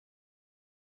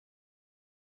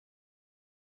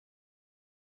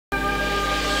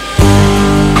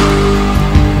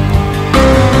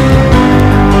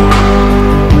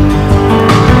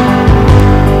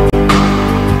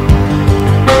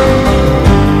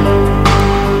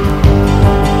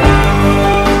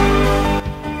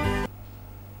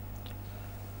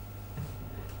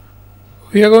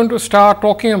We are going to start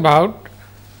talking about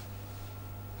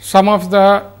some of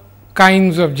the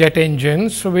kinds of jet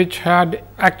engines which had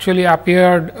actually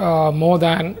appeared more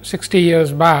than 60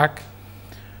 years back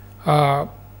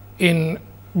in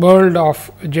world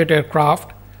of jet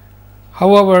aircraft.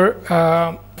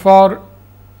 However, for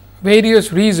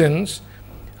various reasons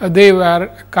they were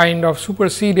kind of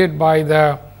superseded by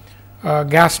the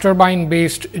gas turbine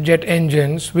based jet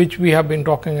engines, which we have been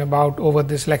talking about over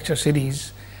this lecture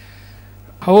series.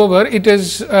 However, it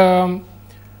is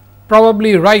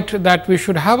probably right that we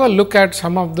should have a look at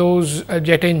some of those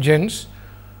jet engines,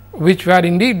 which were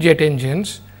indeed jet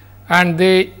engines, and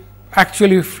they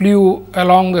actually flew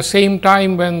along the same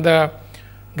time when the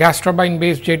gas turbine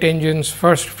based jet engines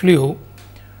first flew,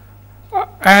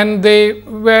 and they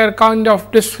were kind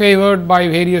of disfavored by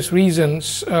various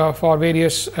reasons for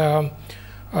various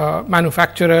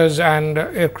manufacturers and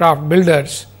aircraft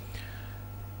builders.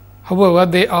 However,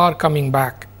 they are coming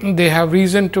back. They have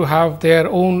reason to have their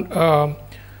own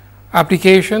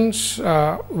applications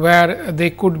where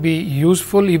they could be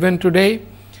useful even today,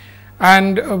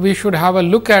 and we should have a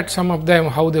look at some of them,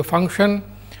 how they function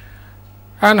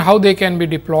and how they can be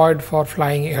deployed for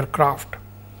flying aircraft.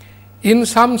 In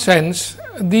some sense,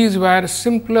 these were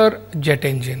simpler jet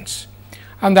engines,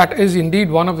 and that is indeed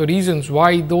one of the reasons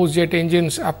why those jet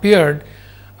engines appeared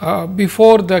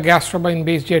before the gas turbine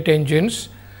based jet engines,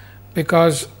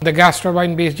 because the gas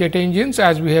turbine based jet engines,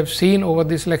 as we have seen over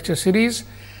this lecture series,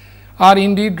 are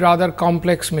indeed rather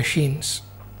complex machines.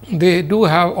 They do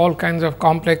have all kinds of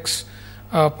complex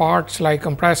parts like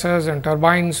compressors and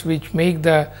turbines, which make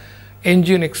the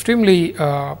engine extremely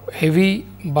heavy,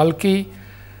 bulky,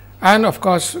 and of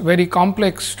course, very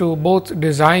complex to both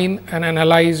design and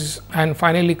analyze and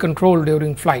finally control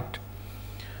during flight.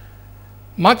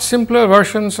 Much simpler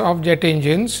versions of jet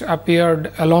engines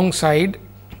appeared alongside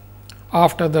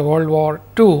after the World War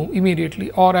II, immediately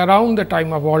or around the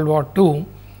time of World War II,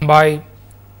 by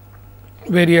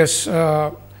various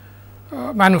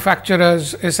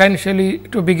manufacturers, essentially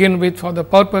to begin with for the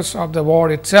purpose of the war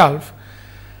itself,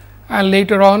 and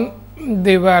later on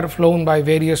they were flown by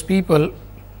various people.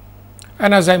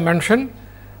 And as I mentioned,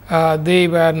 they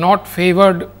were not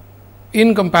favored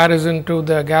in comparison to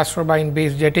the gas turbine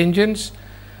based jet engines,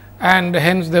 and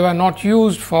hence they were not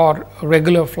used for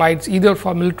regular flights, either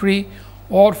for military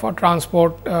or for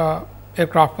transport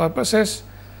aircraft purposes.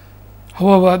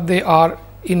 However, they are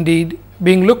indeed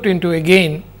being looked into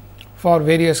again for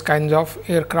various kinds of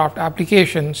aircraft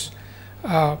applications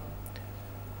by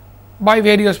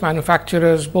various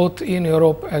manufacturers, both in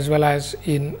Europe as well as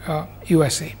in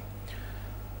USA.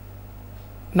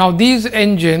 Now, these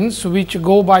engines, which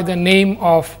go by the name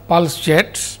of pulse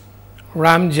jets,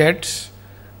 ramjets,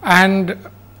 and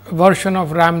version of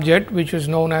ramjet which is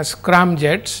known as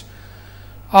scramjets,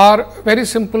 are very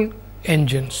simple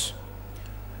engines,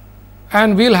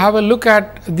 and we will have a look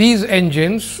at these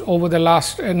engines over the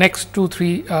next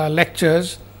 2-3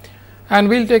 lectures, and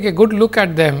we will take a good look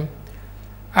at them,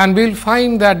 and we will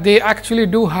find that they actually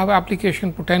do have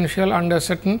application potential under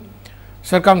certain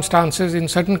circumstances in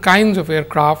certain kinds of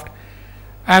aircraft,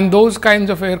 and those kinds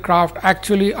of aircraft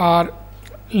actually are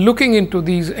looking into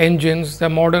these engines, the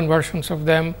modern versions of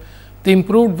them, the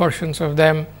improved versions of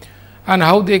them, and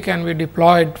how they can be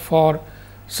deployed for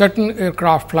certain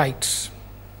aircraft flights.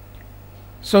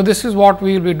 So, this is what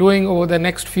we will be doing over the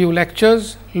next few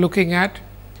lectures, looking at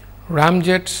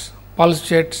ramjets, pulse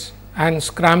jets and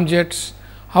scramjets,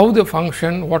 how they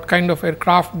function, what kind of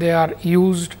aircraft they are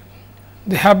used,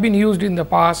 they have been used in the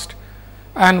past,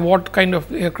 and what kind of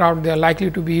aircraft they are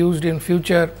likely to be used in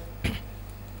future.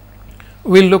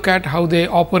 We will look at how they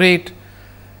operate,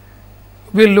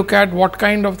 we will look at what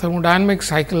kind of thermodynamic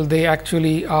cycle they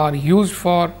actually are used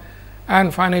for,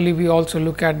 and finally, we also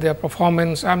look at their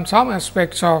performance and some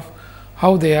aspects of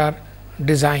how they are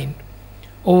designed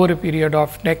over a period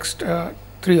of next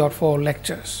 3 or 4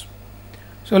 lectures.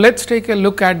 So, let us take a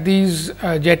look at these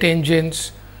jet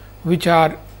engines, which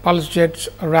are pulse jets,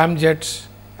 ramjets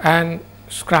and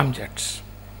scramjets.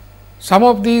 Some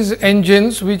of these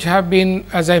engines, which have been,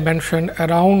 as I mentioned,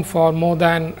 around for more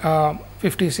than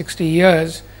 50-60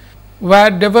 years, were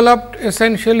developed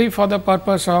essentially for the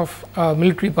purpose of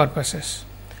military purposes.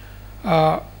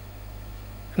 Now,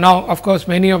 of course,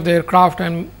 many of the aircraft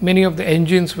and many of the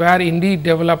engines were indeed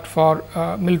developed for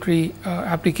military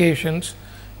applications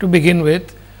to begin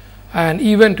with, and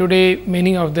even today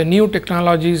many of the new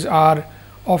technologies are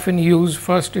often used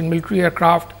first in military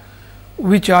aircraft,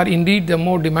 which are indeed the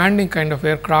more demanding kind of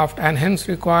aircraft, and hence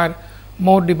require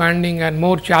more demanding and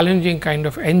more challenging kind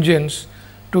of engines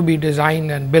to be designed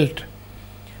and built.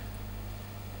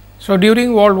 So,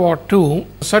 during World War II,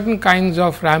 certain kinds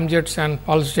of ramjets and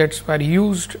pulse jets were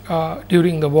used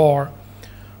during the war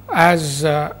as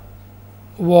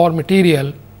war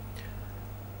material,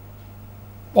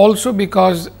 also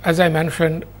because, as I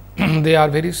mentioned, they are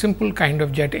very simple kind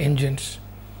of jet engines.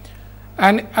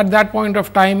 And at that point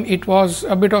of time, it was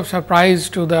a bit of surprise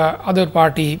to the other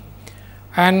party,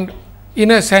 and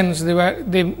in a sense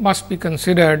they must be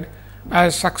considered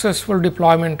as successful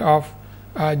deployment of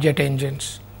jet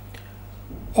engines.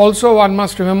 Also, one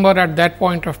must remember at that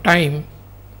point of time,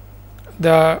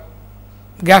 the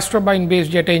gas turbine based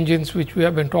jet engines which we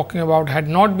have been talking about had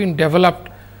not been developed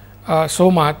so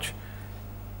much,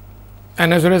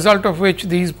 and as a result of which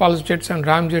these pulse jets and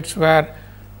ramjets were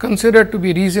considered to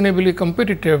be reasonably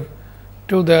competitive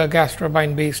to the gas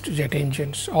turbine based jet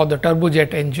engines or the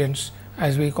turbojet engines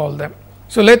as we call them.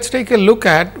 So, let us take a look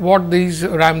at what these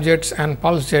ramjets and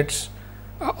pulse jets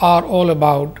are all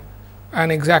about and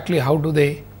exactly how do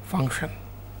they function.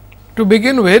 To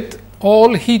begin with,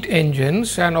 all heat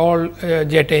engines and all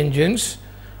jet engines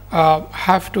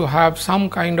have to have some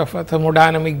kind of a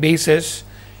thermodynamic basis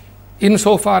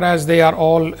insofar as they are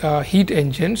all heat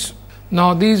engines.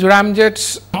 Now, these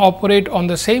ramjets operate on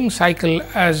the same cycle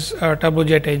as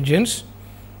turbojet engines,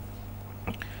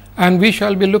 and we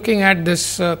shall be looking at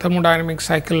this thermodynamic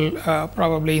cycle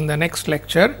probably in the next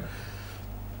lecture.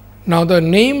 Now, the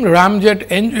name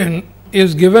ramjet engine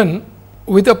is given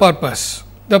with a purpose.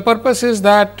 The purpose is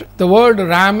that the word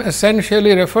ram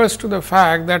essentially refers to the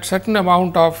fact that certain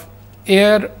amount of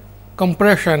air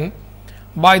compression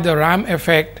by the ram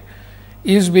effect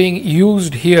is being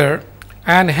used here,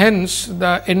 and hence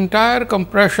the entire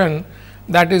compression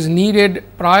that is needed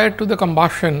prior to the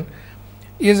combustion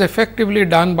is effectively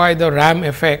done by the ram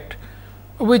effect,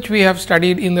 which we have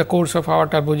studied in the course of our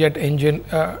turbojet engine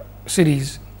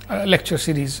series, lecture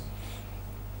series.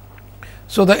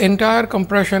 So, the entire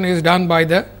compression is done by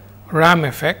the ram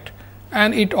effect,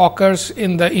 and it occurs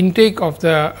in the intake of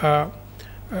the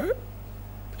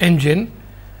engine,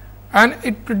 and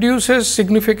it produces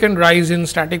significant rise in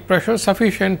static pressure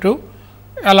sufficient to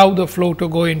allow the flow to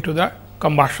go into the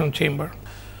combustion chamber.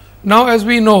 Now, as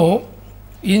we know,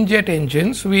 in jet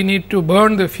engines we need to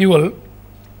burn the fuel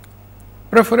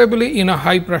preferably in a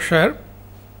high pressure,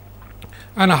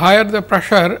 and higher the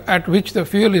pressure at which the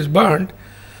fuel is burned,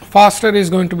 faster is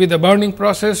going to be the burning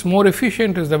process, more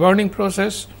efficient is the burning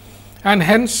process, and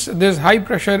hence this high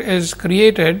pressure is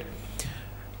created,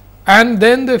 and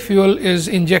then the fuel is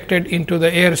injected into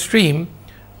the air stream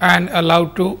and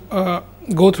allowed to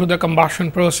go through the combustion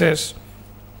process,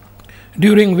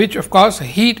 during which of course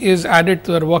heat is added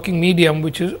to the working medium,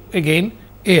 which is again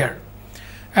air.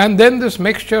 And then this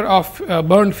mixture of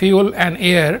burned fuel and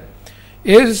air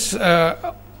is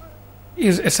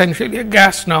essentially a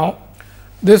gas now.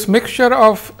 This mixture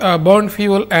of burned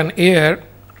fuel and air,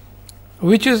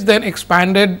 which is then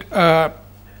expanded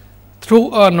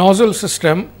through a nozzle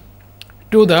system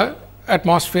to the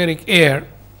atmospheric air,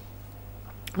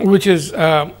 which is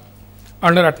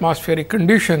under atmospheric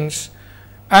conditions,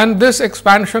 and this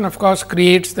expansion of course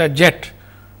creates the jet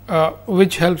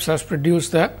which helps us produce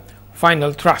the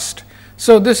final thrust.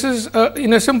 So, this is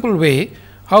in a simple way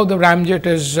how the ramjet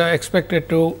is expected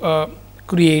to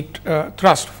create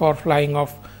thrust for flying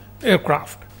of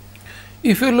aircraft.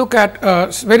 If you look at a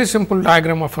very simple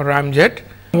diagram of a ramjet,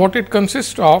 what it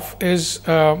consists of is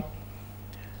a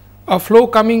flow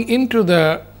coming into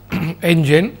the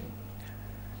engine,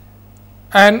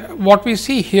 and what we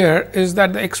see here is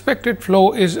that the expected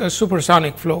flow is a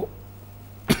supersonic flow.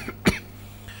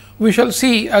 We shall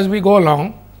see as we go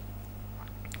along,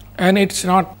 and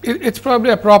it's probably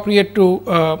appropriate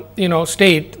to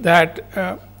state that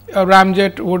a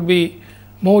ramjet would be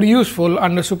more useful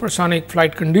under supersonic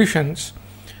flight conditions,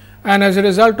 and as a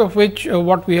result of which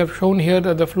what we have shown here,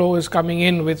 that the flow is coming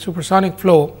in with supersonic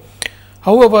flow.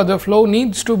 However, the flow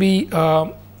needs to be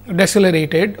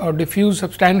decelerated or diffuse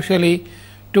substantially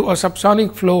to a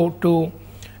subsonic flow to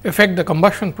affect the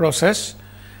combustion process,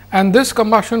 and this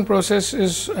combustion process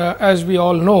is as we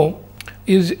all know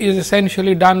is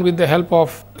essentially done with the help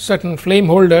of certain flame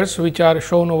holders, which are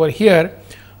shown over here.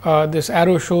 This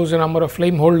arrow shows a number of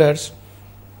flame holders,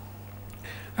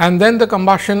 and then the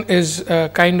combustion is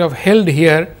kind of held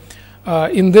here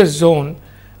in this zone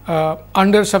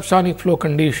under subsonic flow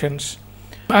conditions,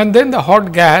 and then the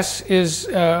hot gas is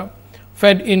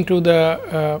fed into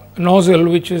the nozzle,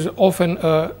 which is often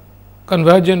a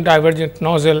convergent divergent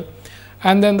nozzle,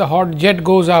 and then the hot jet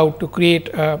goes out to create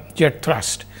a jet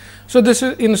thrust. So, this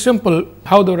is in simple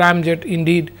how the ramjet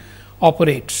indeed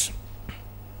operates.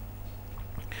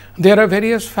 There are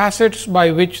various facets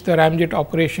by which the ramjet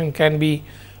operation can be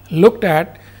looked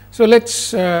at, So, let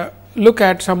us look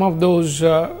at some of those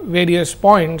various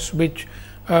points which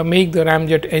make the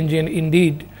ramjet engine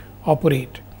indeed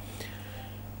operate.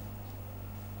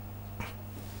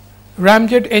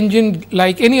 Ramjet engine,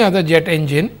 like any other jet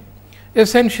engine,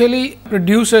 essentially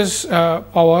produces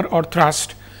power or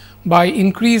thrust by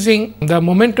increasing the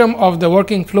momentum of the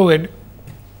working fluid,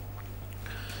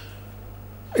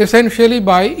 essentially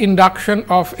by induction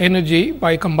of energy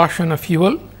by combustion of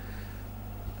fuel,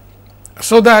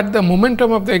 so that the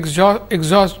momentum of the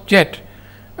exhaust jet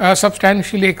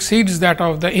substantially exceeds that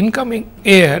of the incoming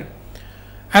air,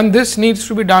 and this needs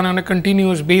to be done on a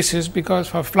continuous basis, because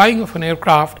for flying of an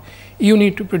aircraft you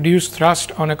need to produce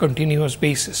thrust on a continuous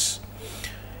basis.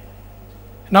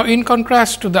 Now, in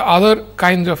contrast to the other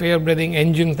kinds of air breathing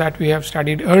engines that we have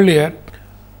studied earlier,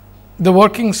 the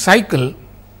working cycle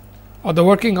or the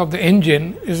working of the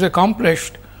engine is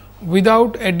accomplished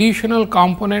without additional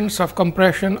components of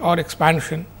compression or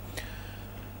expansion,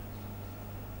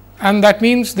 and that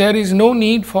means there is no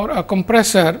need for a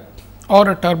compressor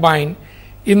or a turbine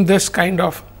in this kind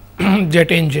of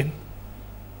jet engine.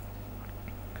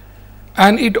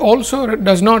 And it also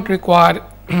does not require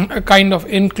a kind of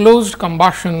enclosed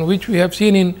combustion, which we have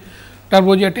seen in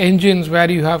turbojet engines, where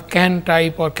you have can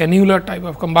type or cannular type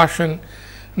of combustion.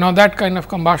 Now, that kind of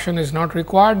combustion is not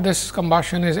required. This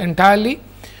combustion is entirely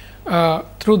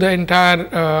through the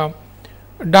entire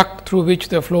duct through which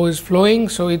the flow is flowing.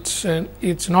 So,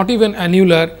 it's not even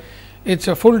annular, it is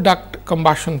a full duct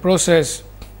combustion process,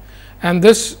 and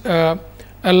this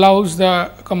allows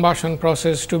the combustion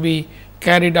process to be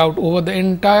carried out over the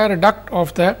entire duct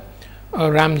of the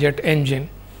ramjet engine.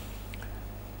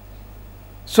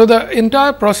 So, the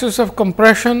entire process of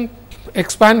compression,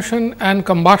 expansion and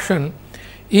combustion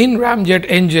in ramjet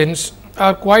engines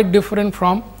are quite different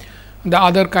from the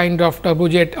other kind of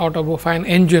turbojet or turbofan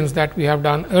engines that we have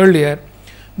done earlier.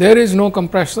 There is no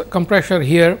compressor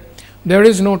here, there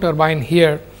is no turbine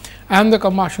here, and the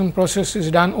combustion process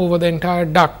is done over the entire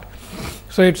duct.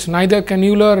 So, it is neither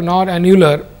cannular nor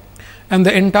annular, and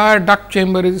the entire duct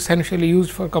chamber is essentially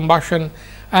used for combustion,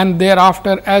 and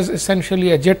thereafter as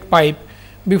essentially a jet pipe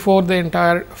before the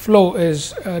entire flow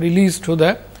is released to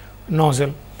the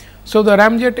nozzle. So, the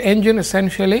ramjet engine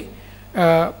essentially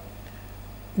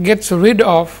gets rid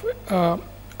of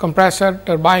compressor,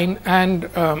 turbine and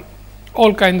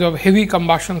all kinds of heavy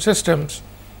combustion systems,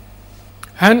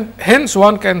 and hence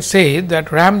one can say that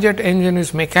ramjet engine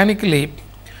is mechanically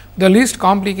the least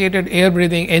complicated air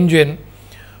breathing engine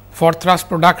for thrust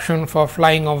production for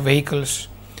flying of vehicles.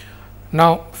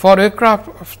 Now, for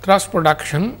aircraft thrust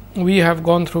production, we have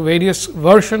gone through various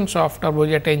versions of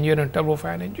turbojet engine and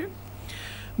turbofan engine.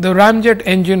 The ramjet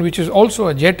engine, which is also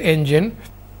a jet engine,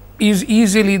 is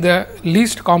easily the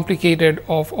least complicated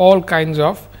of all kinds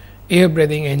of air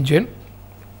breathing engine.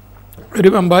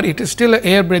 Remember, it is still an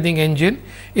air breathing engine,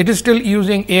 it is still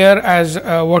using air as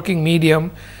a working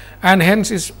medium, and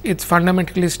hence it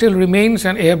fundamentally still remains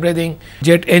an air breathing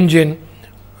jet engine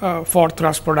for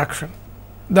thrust production.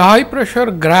 The high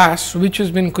pressure gas, which has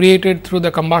been created through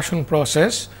the combustion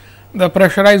process, the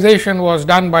pressurization was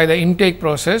done by the intake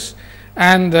process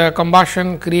and the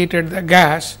combustion created the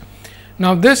gas.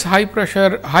 Now, this high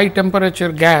pressure, high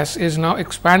temperature gas is now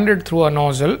expanded through a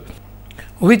nozzle,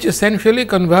 which essentially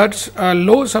converts a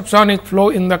low subsonic flow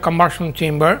in the combustion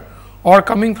chamber or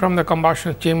coming from the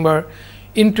combustion chamber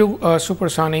into a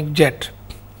supersonic jet.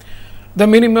 The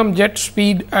minimum jet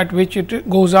speed at which it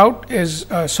goes out is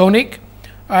sonic,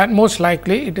 and most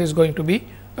likely it is going to be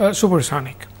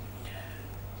supersonic.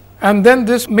 And then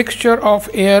this mixture of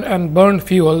air and burned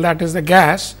fuel, that is the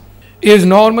gas, is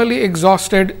normally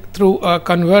exhausted through a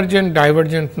convergent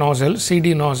divergent nozzle,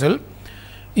 CD nozzle.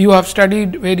 You have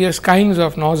studied various kinds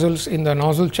of nozzles in the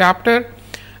nozzle chapter,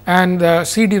 and the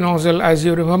CD nozzle, as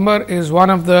you remember, is one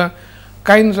of the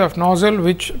kinds of nozzle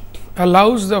which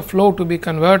allows the flow to be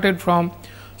converted from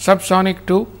subsonic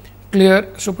to clear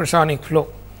supersonic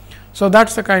flow. So, that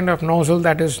is the kind of nozzle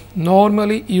that is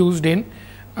normally used in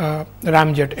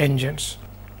ramjet engines.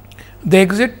 The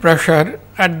exit pressure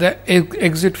at the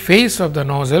exit face of the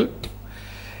nozzle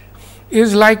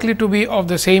is likely to be of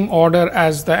the same order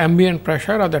as the ambient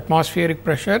pressure or the atmospheric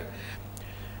pressure,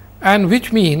 and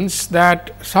which means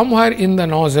that somewhere in the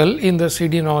nozzle, in the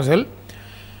CD nozzle,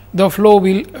 the flow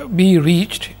will be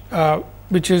reached,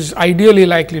 which is ideally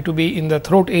likely to be in the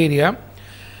throat area,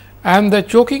 and the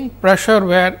choking pressure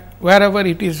wherever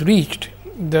it is reached,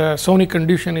 the sonic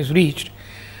condition is reached,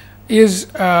 is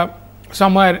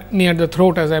somewhere near the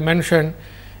throat, as I mentioned,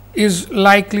 is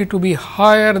likely to be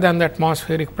higher than the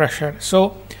atmospheric pressure.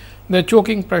 So, the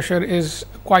choking pressure is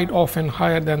quite often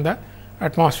higher than the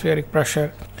atmospheric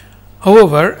pressure.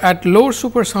 However, at low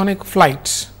supersonic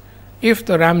flights, if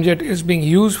the ramjet is being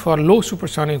used for low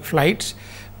supersonic flights,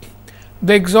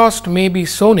 the exhaust may be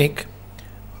sonic,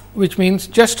 which means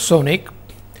just sonic,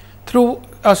 through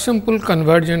a simple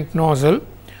convergent nozzle,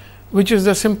 which is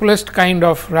the simplest kind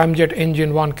of ramjet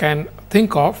engine one can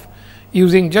think of,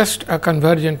 using just a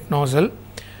convergent nozzle.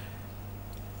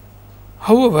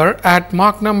 However, at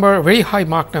Mach number, very high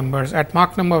Mach numbers, at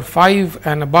Mach number 5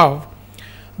 and above,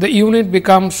 the unit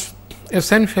becomes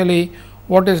essentially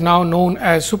what is now known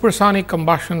as supersonic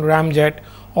combustion ramjet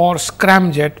or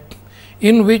scramjet,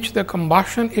 in which the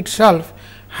combustion itself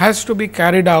has to be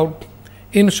carried out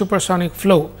in supersonic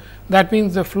flow. That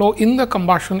means, the flow in the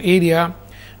combustion area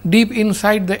deep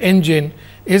inside the engine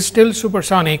is still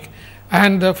supersonic,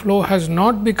 and the flow has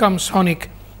not become sonic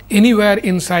anywhere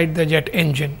inside the jet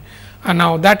engine. And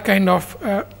now, that kind of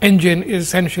engine is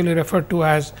essentially referred to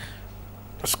as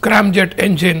scramjet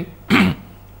engine,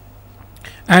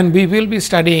 and we will be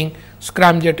studying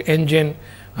scramjet engine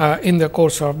in the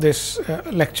course of this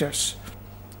lectures.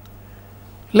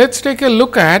 Let us take a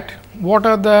look at what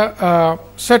are the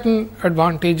certain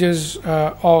advantages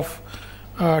of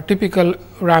typical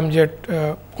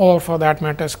ramjet or for that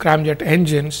matter scramjet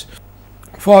engines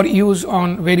for use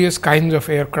on various kinds of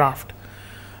aircraft.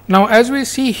 Now, as we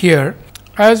see here,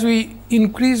 as we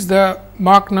increase the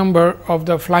Mach number of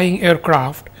the flying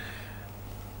aircraft,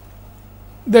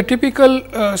 the typical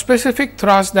specific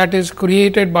thrust that is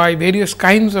created by various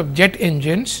kinds of jet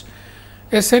engines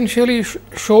essentially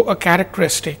show a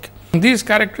characteristic. These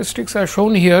characteristics are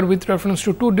shown here with reference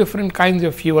to two different kinds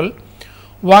of fuel.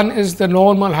 One is the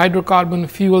normal hydrocarbon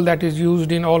fuel that is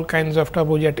used in all kinds of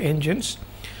turbojet engines,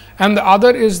 and the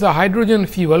other is the hydrogen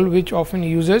fuel, which often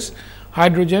uses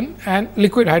hydrogen and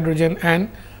liquid hydrogen and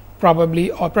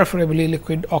probably or preferably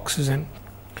liquid oxygen.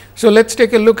 So, let us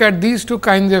take a look at these two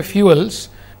kinds of fuels.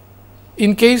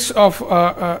 In case of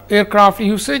aircraft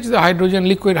usage, the hydrogen,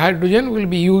 liquid hydrogen will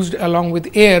be used along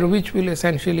with air, which will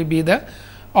essentially be the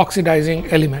oxidizing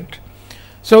element.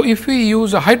 So, if we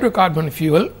use a hydrocarbon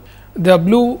fuel, the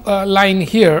blue line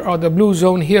here or the blue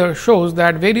zone here shows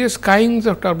that various kinds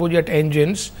of turbojet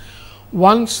engines,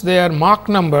 once their Mach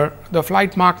number, the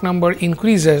flight Mach number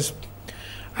increases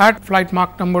at flight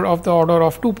Mach number of the order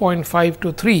of 2.5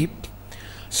 to 3,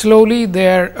 slowly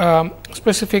their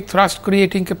specific thrust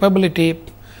creating capability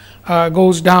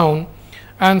goes down,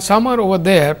 and somewhere over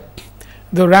there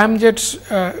the ramjets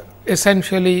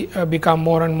essentially become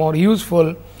more and more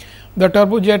useful. The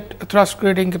turbojet thrust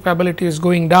creating capability is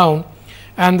going down,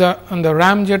 and the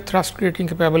ramjet thrust creating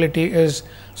capability is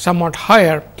somewhat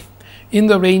higher in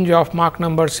the range of Mach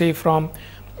number, say from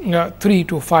 3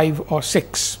 to 5 or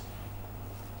 6.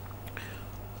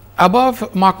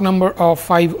 Above Mach number of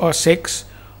 5 or 6,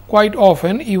 quite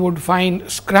often you would find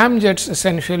scramjets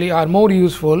essentially are more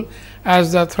useful,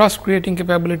 as the thrust creating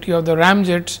capability of the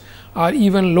ramjets are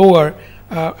even lower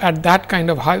at that kind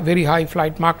of very high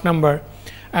flight Mach number,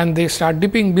 and they start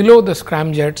dipping below the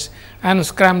scramjets, and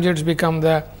scramjets become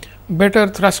the better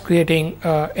thrust creating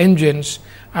engines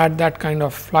at that kind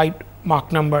of flight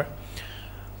Mach number.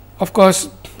 Of course,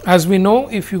 as we know,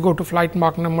 if you go to flight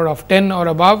Mach number of 10 or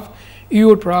above, you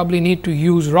would probably need to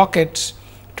use rockets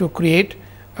to create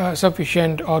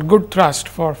sufficient or good thrust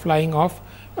for flying of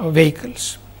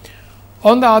vehicles.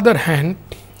 On the other hand,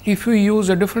 if you use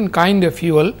a different kind of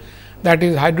fuel, that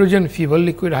is hydrogen fuel,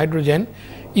 liquid hydrogen,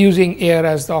 using air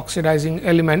as the oxidizing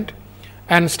element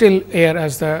and still air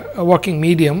as the working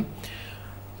medium,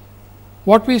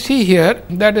 what we see here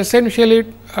that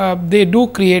essentially they do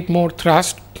create more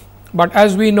thrust, but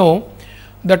as we know,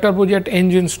 the turbojet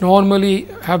engines normally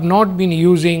have not been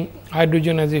using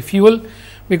hydrogen as a fuel,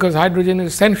 because hydrogen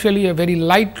is essentially a very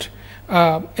light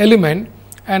element,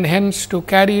 and hence to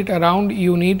carry it around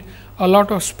you need a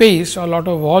lot of space, a lot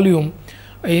of volume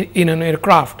in an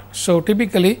aircraft. So,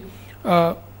 typically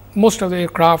most of the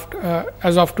aircraft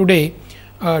as of today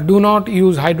do not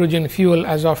use hydrogen fuel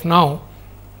as of now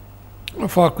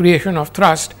for creation of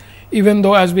thrust, even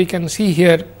though as we can see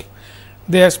here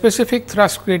their specific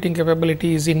thrust creating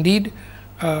capability is indeed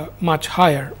much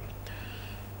higher.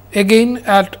 Again,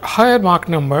 at higher Mach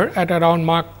number, at around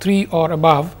Mach 3 or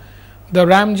above, the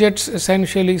ramjets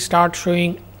essentially start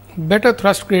showing better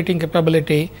thrust creating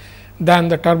capability than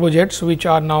the turbojets, which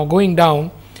are now going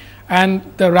down, and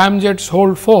the ramjets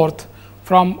hold forth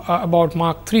from about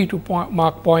Mach 3 to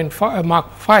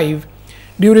Mach 5,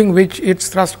 during which its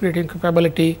thrust creating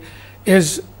capability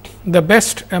is the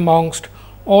best amongst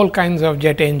all kinds of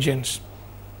jet engines.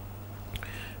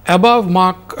 Above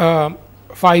Mach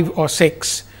 5 or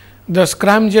 6, the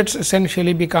scramjets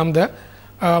essentially become the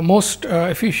most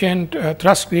efficient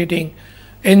thrust creating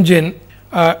engine,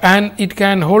 and it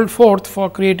can hold forth for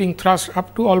creating thrust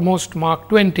up to almost Mach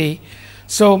 20.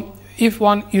 So, if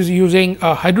one is using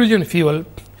a hydrogen fuel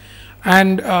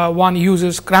and one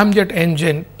uses scramjet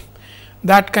engine,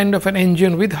 that kind of an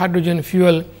engine with hydrogen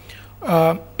fuel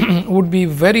would be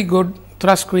very good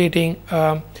thrust creating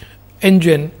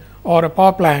engine or a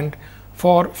power plant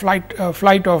for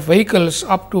flight of vehicles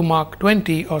up to Mach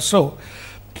 20 or so.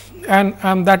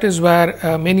 And that is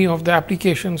where many of the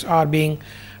applications are being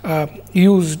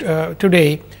used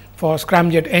today for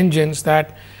scramjet engines,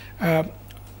 that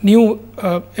new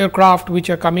aircraft which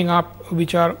are coming up,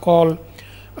 which are called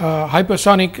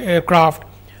hypersonic aircraft.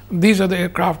 These are the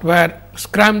aircraft where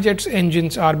scramjet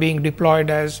engines are being deployed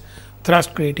as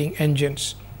thrust creating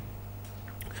engines.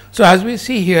 So, as we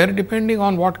see here, depending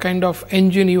on what kind of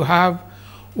engine you have,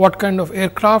 what kind of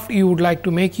aircraft you would like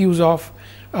to make use of,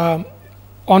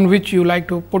 on which you like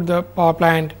to put the power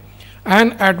plant,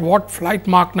 and at what flight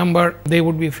Mach number they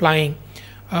would be flying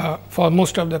for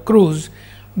most of the cruise.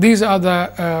 These are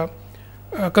the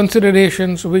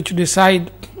considerations which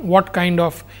decide what kind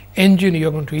of engine you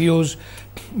are going to use,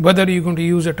 whether you are going to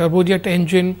use a turbojet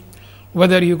engine,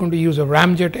 whether you are going to use a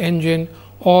ramjet engine,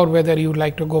 or whether you would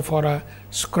like to go for a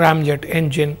scramjet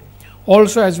engine.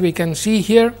 Also, as we can see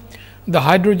here, the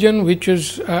hydrogen, which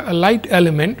is a light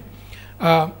element,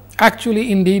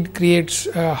 actually indeed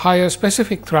creates higher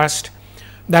specific thrust,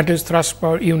 that is thrust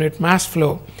per unit mass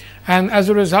flow, and as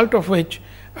a result of which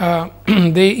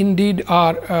they indeed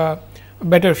are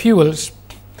better fuels.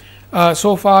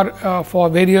 So far for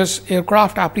various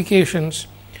aircraft applications,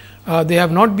 they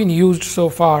have not been used so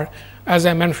far, as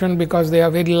I mentioned, because they are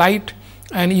very light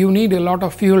and you need a lot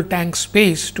of fuel tank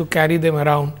space to carry them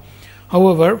around.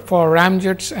 However, for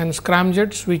ramjets and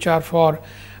scramjets, which are for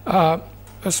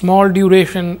small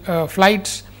duration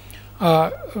flights,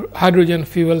 hydrogen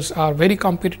fuels are very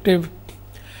competitive,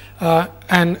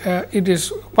 and it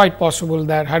is quite possible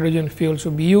that hydrogen fuels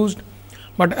will be used.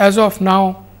 But as of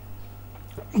now,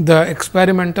 the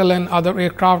experimental and other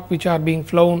aircraft which are being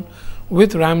flown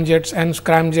with ramjets and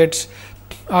scramjets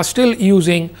are still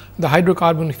using the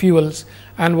hydrocarbon fuels,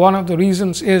 and one of the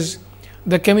reasons is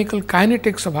the chemical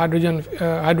kinetics of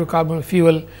hydrocarbon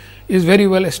fuel is very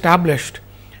well established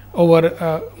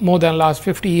over more than last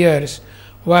 50 years,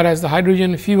 whereas the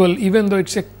hydrogen fuel, even though it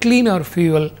is a cleaner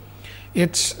fuel,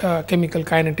 its chemical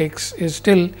kinetics is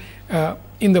still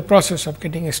in the process of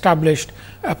getting established,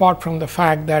 apart from the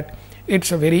fact that it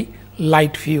is a very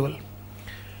light fuel.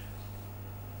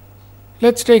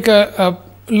 Let us take a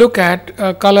look at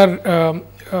a color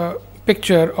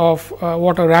picture of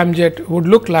what a ramjet would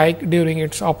look like during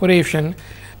its operation.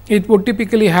 It would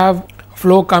typically have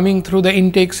flow coming through the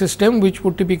intake system, which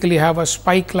would typically have a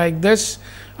spike like this,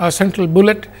 a central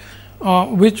bullet,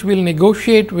 which will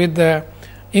negotiate with the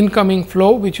incoming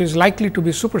flow, which is likely to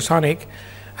be supersonic,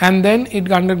 and then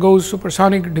it undergoes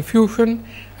supersonic diffusion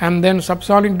and then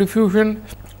subsonic diffusion,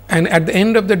 and at the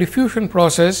end of the diffusion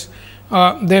process,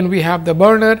 then we have the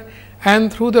burner,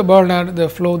 and through the burner the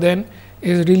flow then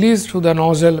is released through the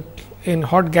nozzle in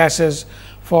hot gases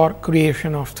for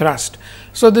creation of thrust.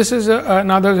 So, this is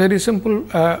another very simple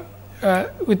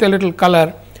with a little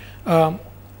color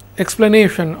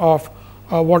explanation of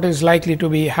what is likely to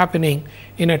be happening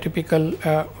in a typical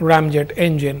ramjet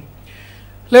engine.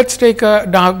 Let us take a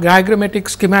diagrammatic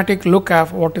schematic look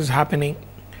at what is happening.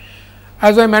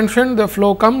 As I mentioned, the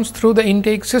flow comes through the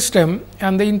intake system,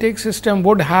 and the intake system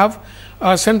would have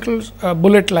a central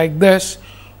bullet like this,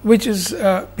 which is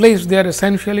placed there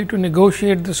essentially to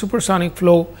negotiate the supersonic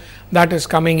flow that is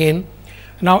coming in.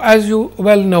 Now, as you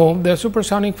well know, the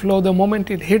supersonic flow, the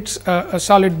moment it hits a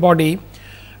solid body,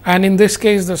 and in this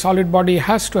case the solid body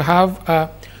has to have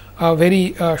a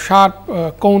very sharp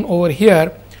cone over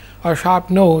here, a sharp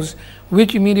nose,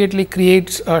 which immediately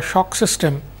creates a shock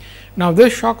system. Now,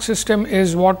 this shock system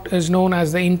is what is known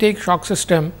as the intake shock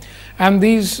system, and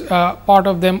these part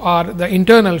of them are the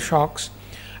internal shocks,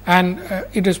 and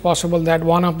it is possible that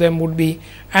one of them would be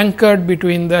anchored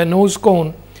between the nose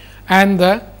cone and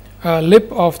the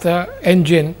lip of the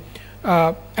engine,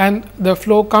 and the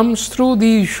flow comes through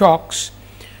these shocks,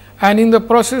 and in the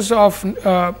process of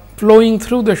flowing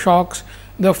through the shocks,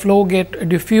 the flow get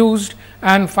diffused,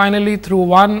 and finally through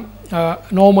one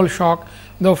normal shock,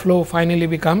 the flow finally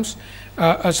becomes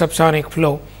a subsonic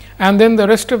flow, and then the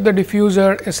rest of the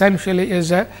diffuser essentially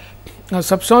is a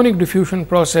subsonic diffusion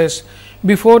process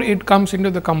before it comes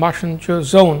into the combustion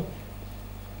zone,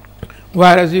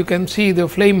 where, as you can see, the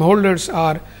flame holders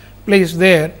are placed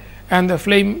there, and the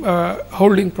flame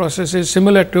holding process is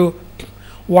similar to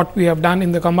what we have done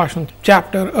in the combustion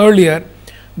chapter earlier,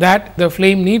 that the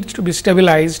flame needs to be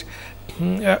stabilized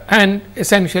and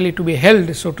essentially to be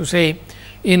held, so to say,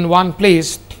 in one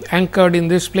place, anchored in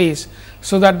this place,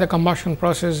 so that the combustion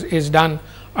process is done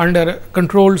under a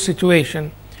controlled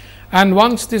situation. And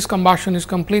once this combustion is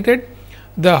completed,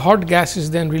 the hot gas is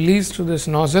then released to this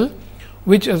nozzle,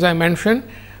 which, as I mentioned,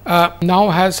 now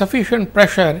has sufficient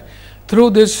pressure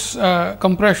through this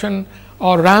compression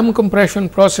or ram compression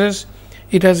process.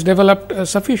 It has developed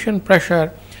sufficient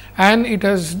pressure, and it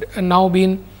has now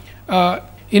been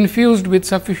infused with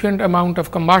sufficient amount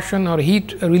of combustion or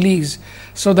heat release,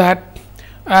 so that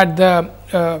at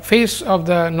the face of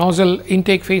the nozzle,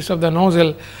 intake face of the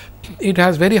nozzle, it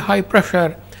has very high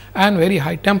pressure and very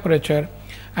high temperature,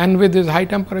 and with this high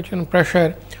temperature and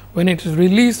pressure, when it is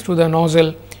released through the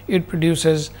nozzle, it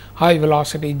produces high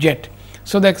velocity jet.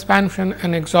 So, the expansion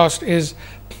and exhaust is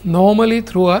normally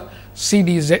through a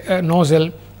CD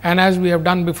nozzle, and as we have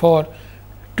done before,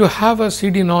 to have a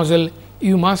CD nozzle,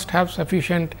 you must have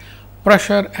sufficient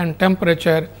pressure and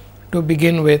temperature to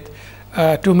begin with,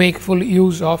 to make full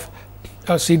use of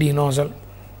a CD nozzle.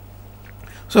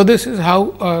 So, this is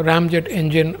how a ramjet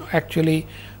engine actually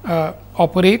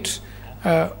operates.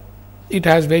 It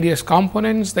has various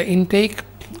components, the intake,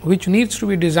 which needs to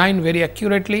be designed very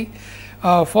accurately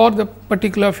for the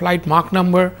particular flight Mach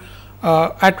number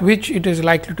at which it is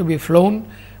likely to be flown,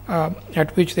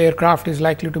 at which the aircraft is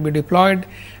likely to be deployed,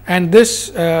 and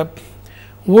this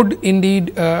would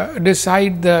indeed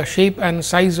decide the shape and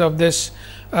size of this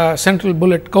central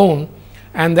bullet cone,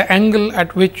 and the angle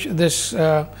at which this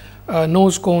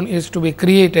nose cone is to be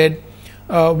created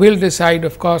will decide,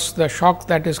 of course, the shock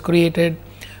that is created,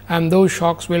 and those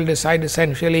shocks will decide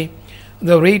essentially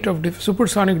the rate of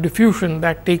supersonic diffusion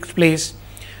that takes place,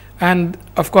 and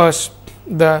of course,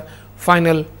 the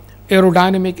final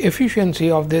aerodynamic efficiency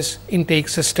of this intake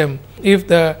system. If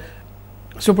the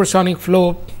supersonic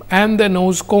flow and the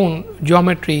nose cone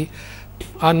geometry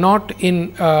are not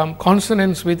in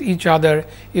consonance with each other,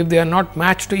 if they are not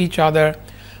matched to each other,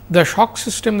 the shock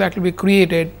system that will be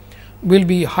created will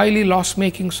be highly loss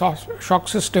making shock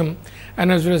system,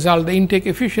 and as a result the intake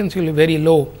efficiency will be very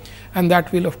low, and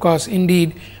that will of course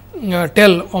indeed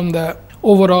tell on the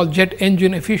overall jet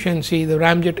engine efficiency, the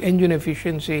ramjet engine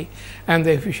efficiency, and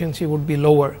the efficiency would be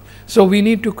lower. So, we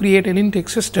need to create an intake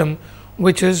system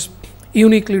which is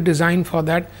uniquely designed for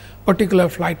that particular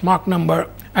flight Mach number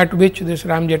at which this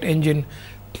ramjet engine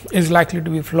is likely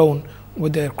to be flown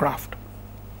with the aircraft.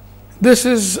 This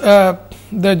is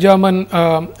the German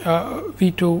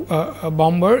V2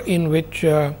 bomber, in which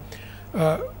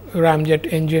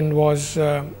ramjet engine was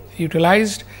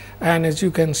utilized, and as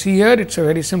you can see here, it is a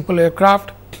very simple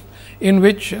aircraft in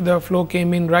which the flow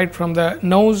came in right from the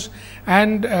nose,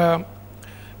 and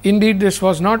indeed this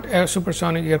was not a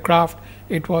supersonic aircraft,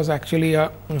 it was actually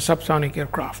a subsonic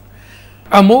aircraft.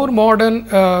 A more modern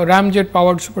ramjet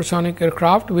powered supersonic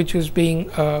aircraft, which is being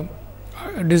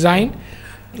designed,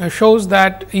 shows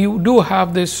that you do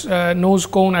have this nose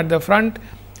cone at the front,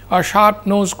 a sharp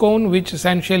nose cone which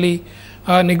essentially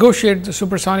negotiates the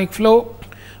supersonic flow.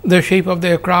 The shape of the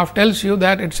aircraft tells you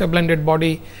that it is a blended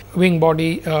body wing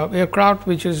body aircraft,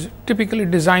 which is typically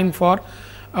designed for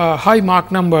high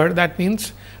Mach number. That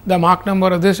means, the Mach number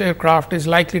of this aircraft is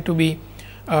likely to be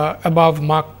above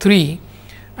Mach 3,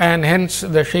 and hence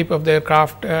the shape of the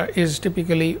aircraft is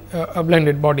typically a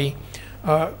blended body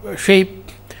shape,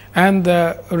 and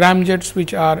the ramjets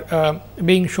which are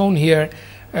being shown here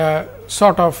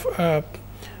sort of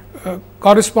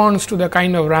corresponds to the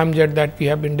kind of ramjet that we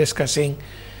have been discussing.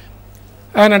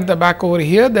 And at the back over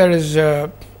here, there is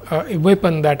a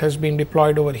weapon that has been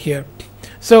deployed over here.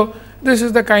 So, this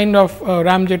is the kind of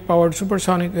ramjet powered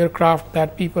supersonic aircraft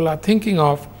that people are thinking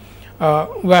of,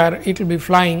 where it will be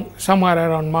flying somewhere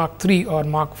around Mach 3 or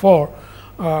Mach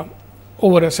 4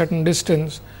 over a certain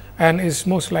distance, and is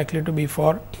most likely to be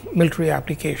for military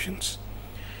applications.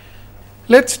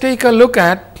 Let us take a look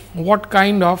at what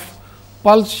kind of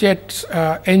pulse jet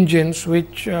engines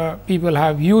which people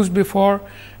have used before,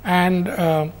 and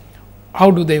how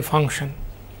do they function.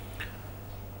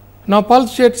 Now,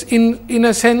 pulse jets in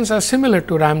a sense are similar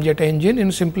to ramjet engine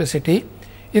in simplicity,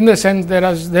 in the sense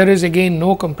there is again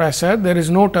no compressor, there is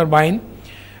no turbine,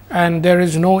 and there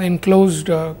is no enclosed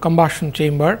combustion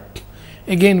chamber.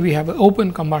 Again we have an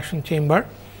open combustion chamber,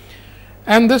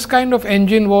 and this kind of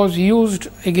engine was used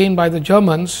again by the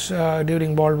Germans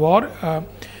during World War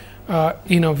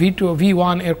in a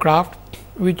V1 aircraft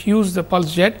which used the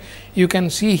pulse jet. You can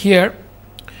see here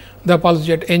the pulse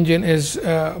jet engine is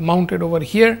mounted over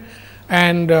here,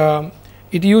 and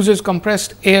it uses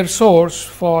compressed air source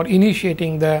for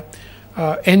initiating the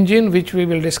engine, which we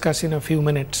will discuss in a few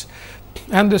minutes,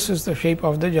 and this is the shape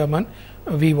of the German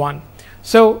V1.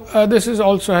 So, this is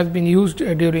also has been used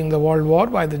during the World War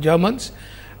by the Germans,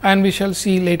 and we shall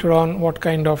see later on what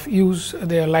kind of use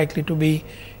they are likely to be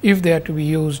if they are to be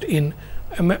used in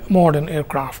modern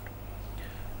aircraft.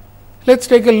 Let us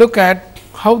take a look at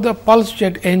how the pulse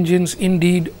jet engines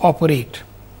indeed operate.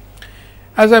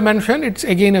 As I mentioned, it is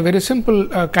again a very simple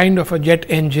kind of a jet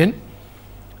engine,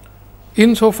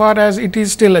 insofar as it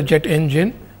is still a jet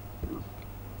engine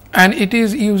and it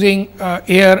is using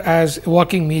air as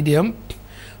working medium.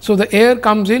 So, the air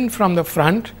comes in from the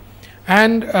front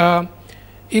and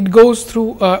it goes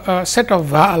through a set of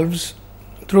valves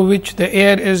through which the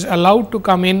air is allowed to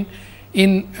come in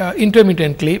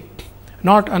intermittently,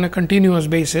 not on a continuous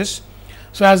basis.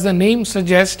 So, as the name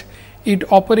suggests,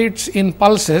 it operates in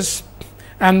pulses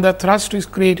and the thrust is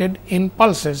created in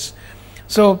pulses.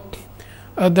 So,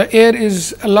 the air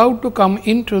is allowed to come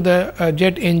into the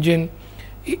jet engine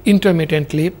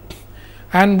intermittently,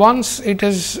 and once it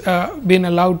has been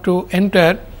allowed to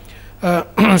enter,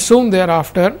 soon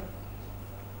thereafter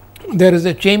there is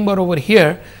a chamber over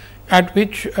here at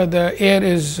which the air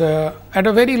is at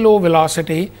a very low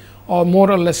velocity or more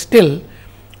or less still,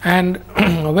 and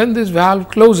when this valve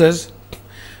closes,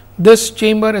 this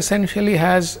chamber essentially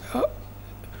has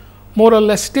more or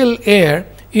less still air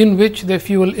in which the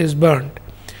fuel is burned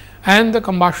and the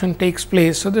combustion takes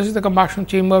place. So, this is the combustion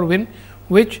chamber in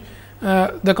which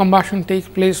the combustion takes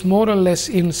place more or less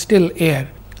in still air,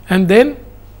 and then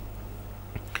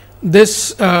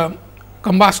this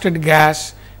combusted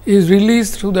gas is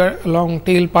released through the long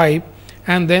tailpipe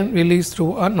and then released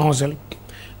through a nozzle.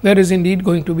 There is indeed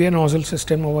going to be a nozzle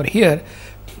system over here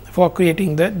for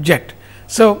creating the jet.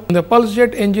 So, the pulse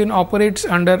jet engine operates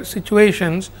under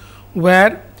situations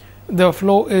where the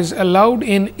flow is allowed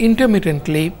in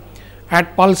intermittently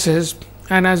at pulses,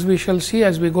 and as we shall see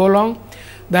as we go along,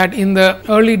 that in the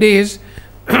early days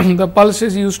the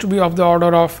pulses used to be of the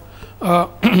order of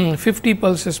 50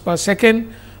 pulses per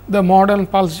second. The modern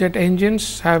pulse jet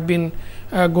engines have been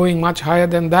going much higher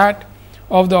than that,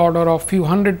 of the order of few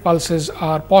hundred pulses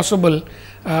are possible.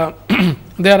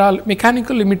 There are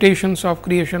mechanical limitations of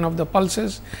creation of the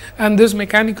pulses, and this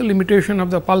mechanical limitation of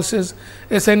the pulses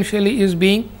essentially is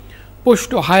being pushed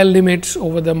to higher limits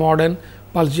over the modern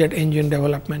pulse jet engine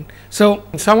development. So,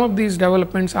 some of these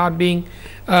developments are being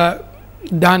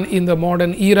done in the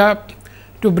modern era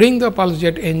to bring the pulse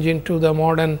jet engine to the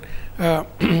modern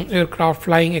aircraft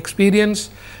flying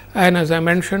experience, and as I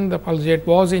mentioned, the pulse jet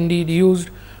was indeed used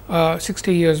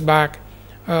 60 years back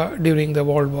during the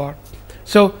World War.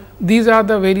 So, these are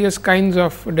the various kinds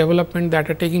of development that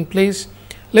are taking place.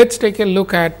 Let us take a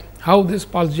look at how these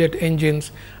pulse jet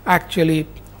engines actually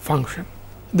function.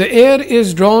 The air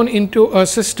is drawn into a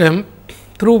system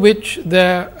through which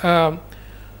the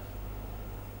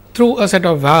through a set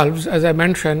of valves, as I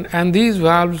mentioned, and these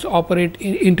valves operate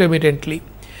intermittently,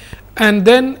 and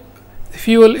then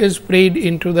fuel is sprayed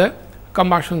into the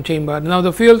combustion chamber. Now,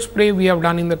 the fuel spray we have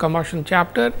done in the combustion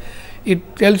chapter,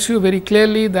 it tells you very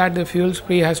clearly that the fuel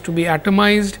spray has to be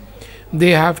atomized,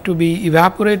 they have to be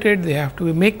evaporated, they have to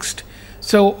be mixed.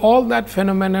 So, all that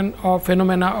phenomena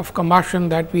of combustion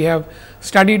that we have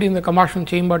studied in the combustion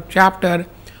chamber chapter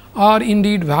are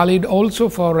indeed valid also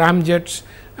for ramjets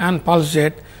and pulse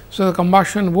jet. So, the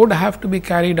combustion would have to be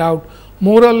carried out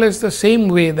more or less the same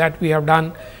way that we have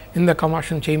done in the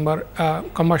combustion chamber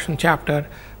combustion chapter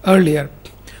earlier.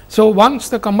 So, once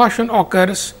the combustion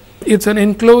occurs, it is an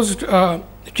enclosed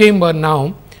chamber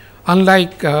now,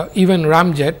 unlike even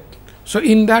ramjet. So,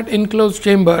 in that enclosed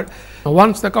chamber,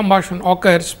 once the combustion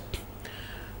occurs,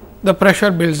 the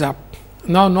pressure builds up.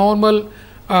 Now, normal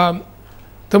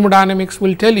thermodynamics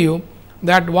will tell you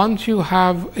that once you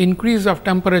have increase of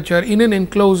temperature in an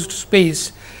enclosed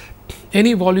space,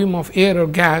 any volume of air or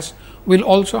gas will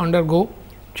also undergo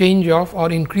change of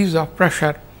or increase of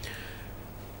pressure.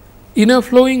 In a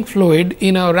flowing fluid,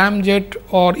 in a ramjet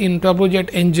or in turbojet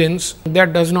engines,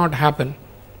 that does not happen,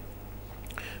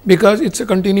 because it is a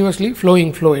continuously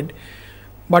flowing fluid.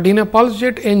 But in a pulse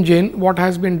jet engine, what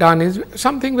has been done is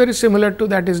something very similar to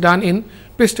that is done in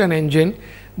piston engine,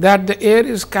 that the air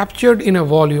is captured in a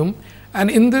volume, and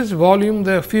in this volume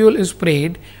the fuel is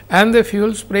sprayed, and the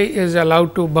fuel spray is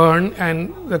allowed to burn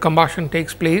and the combustion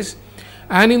takes place,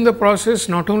 and in the process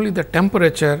not only the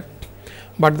temperature,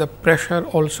 but the pressure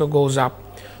also goes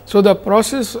up. So, the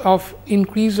process of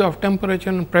increase of temperature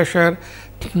and pressure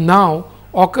now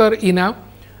occur in a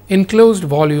enclosed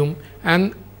volume,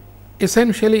 and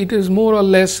essentially it is more or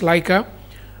less like a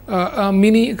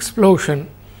mini explosion,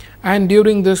 and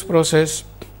during this process,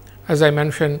 as I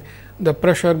mentioned, the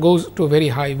pressure goes to very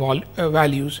high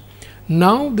values.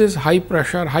 Now, this high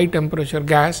pressure, high temperature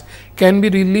gas can be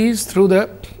released through the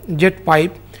jet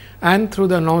pipe and through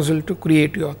the nozzle to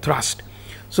create your thrust.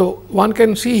 So, one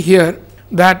can see here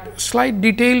that slight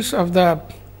details of the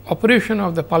operation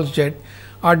of the pulse jet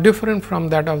are different from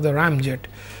that of the ramjet.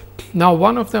 Now,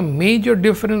 one of the major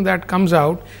difference that comes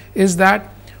out is that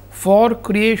for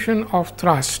creation of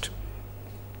thrust,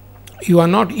 you are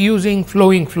not using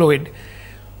flowing fluid,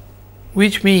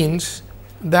 which means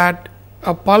that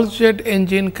a pulse jet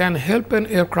engine can help an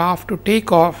aircraft to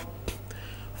take off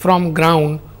from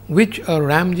ground, which a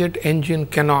ramjet engine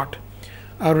cannot.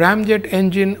 A ramjet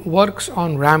engine works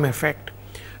on ram effect.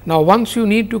 Now, once you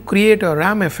need to create a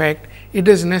ram effect, it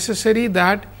is necessary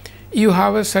that you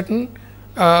have a certain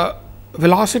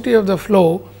velocity of the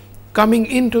flow coming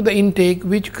into the intake,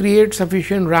 which creates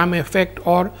sufficient ram effect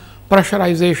or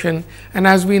pressurization. And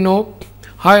as we know,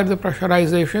 higher the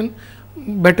pressurization,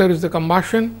 better is the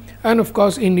combustion, and of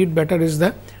course, indeed better is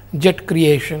the jet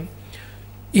creation.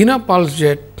 In a pulse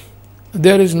jet,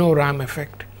 there is no ram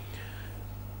effect.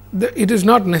 It is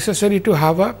not necessary to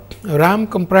have a ram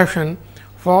compression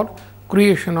for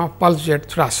creation of pulse jet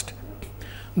thrust.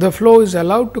 The flow is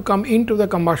allowed to come into the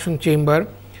combustion chamber,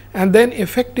 and then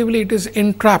effectively it is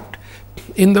entrapped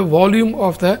in the volume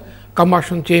of the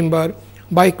combustion chamber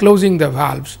by closing the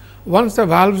valves. Once the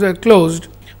valves are closed,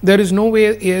 there is no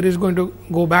way air is going to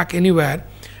go back anywhere,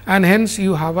 and hence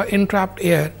you have a entrapped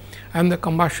air, and the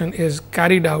combustion is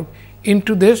carried out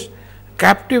into this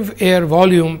captive air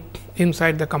volume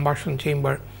inside the combustion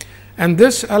chamber. And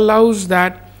this allows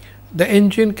that the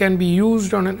engine can be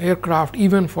used on an aircraft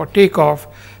even for takeoff,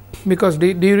 because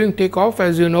during takeoff,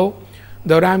 as you know,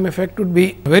 the ram effect would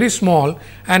be very small,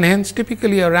 and hence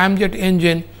typically a ramjet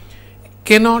engine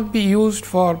cannot be used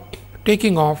for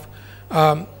taking off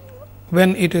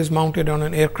when it is mounted on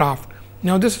an aircraft.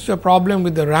 Now, this is a problem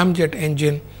with the ramjet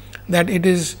engine, that it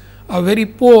is a very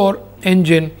poor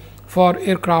engine for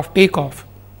aircraft takeoff.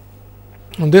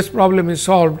 And this problem is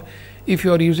solved if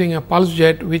you are using a pulse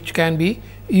jet, which can be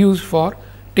used for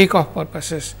takeoff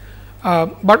purposes.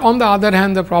 But on the other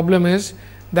hand, the problem is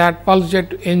that pulse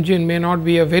jet engine may not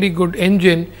be a very good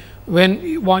engine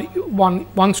when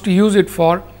one wants to use it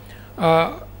for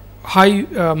high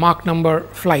Mach number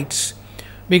flights,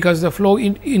 because the flow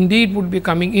indeed would be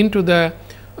coming into the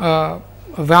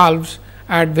valves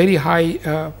at very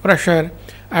high pressure,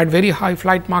 at very high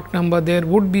flight Mach number. There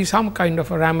would be some kind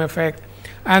of a ram effect,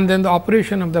 and then the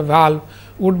operation of the valve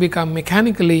would become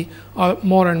mechanically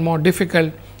more and more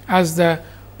difficult, as the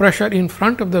pressure in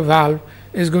front of the valve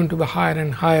is going to be higher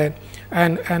and higher,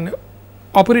 and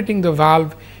operating the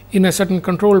valve in a certain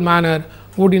controlled manner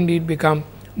would indeed become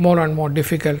more and more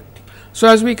difficult. So,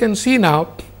 as we can see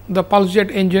now, the pulse jet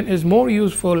engine is more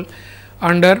useful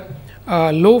under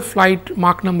low flight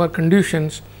Mach number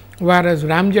conditions, whereas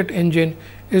ramjet engine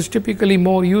is typically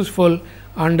more useful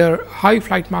under high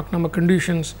flight Mach number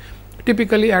conditions,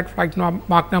 typically at flight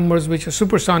Mach numbers which are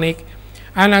supersonic,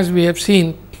 and as we have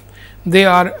seen, they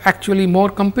are actually more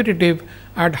competitive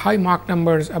at high Mach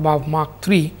numbers above Mach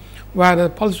 3, where the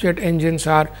pulse jet engines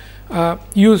are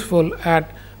useful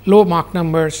at low Mach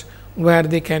numbers, where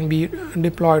they can be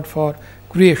deployed for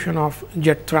creation of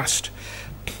jet thrust.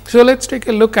 So, let us take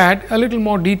a look at a little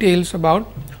more details about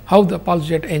how the pulse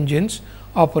jet engines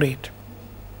operate.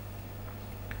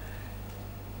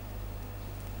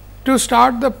 To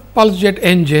start the pulse jet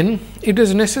engine, it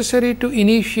is necessary to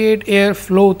initiate air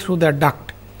flow through the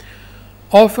duct,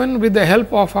 often with the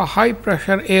help of a high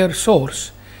pressure air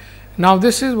source. Now,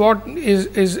 this is what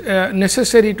is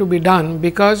necessary to be done,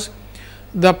 because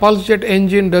the pulse jet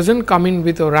engine does not come in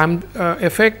with a ram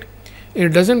effect, it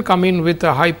does not come in with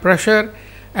a high pressure,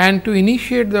 and to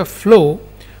initiate the flow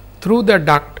through the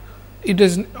duct, it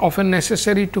is often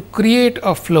necessary to create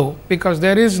a flow, because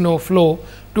there is no flow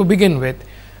to begin with.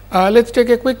 Let us take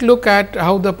a quick look at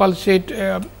how the pulse jet,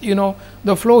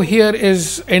 the flow here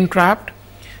is entrapped,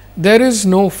 there is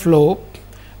no flow,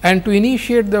 and to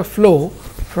initiate the flow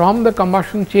from the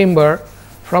combustion chamber,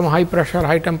 from high pressure,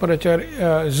 high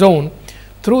temperature zone,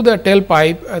 through the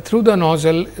tailpipe, through the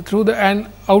nozzle, through the and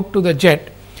out to the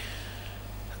jet,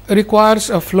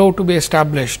 requires a flow to be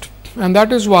established. And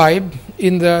that is why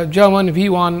in the German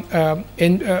V1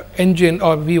 engine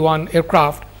or V1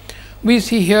 aircraft, we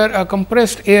see here a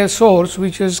compressed air source,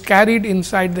 which is carried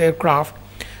inside the aircraft,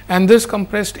 and this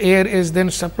compressed air is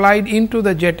then supplied into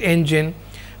the jet engine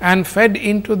and fed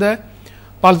into the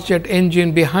pulse jet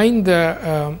engine behind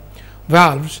the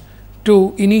valves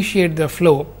to initiate the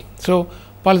flow. So,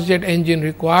 pulse jet engine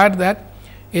require that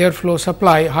airflow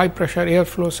supply, high pressure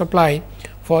airflow supply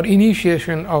for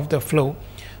initiation of the flow.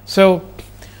 So,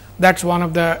 that is one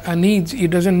of the needs.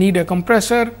 It does not need a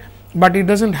compressor, but it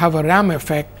does not have a ram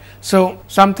effect. So,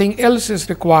 something else is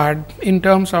required in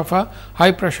terms of a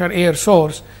high pressure air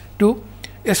source to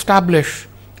establish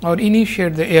or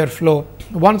initiate the airflow.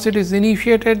 Once it is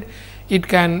initiated, it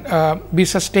can be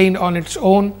sustained on its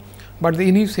own, but the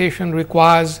initiation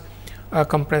requires a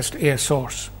compressed air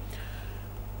source.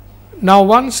 Now,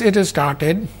 once it is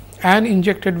started and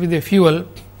injected with the fuel,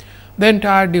 the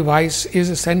entire device is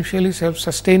essentially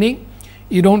self-sustaining.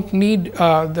 You do not need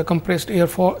the compressed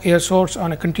air source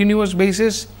on a continuous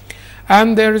basis,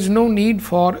 and there is no need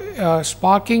for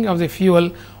sparking of the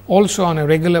fuel also on a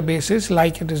regular basis,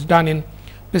 like it is done in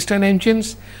piston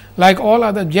engines. Like all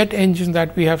other jet engines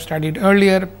that we have studied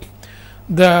earlier,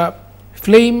 the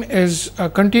flame is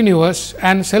continuous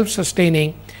and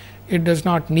self-sustaining. It does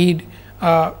not need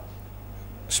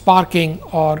sparking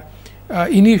or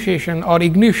initiation or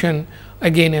ignition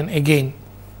again and again.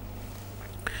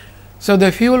 So,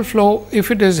 the fuel flow, if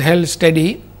it is held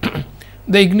steady,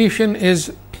 the ignition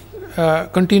is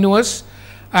continuous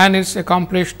and is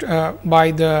accomplished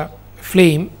by the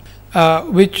flame,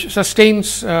 which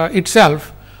sustains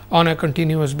itself on a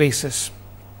continuous basis.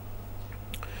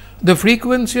 The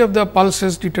frequency of the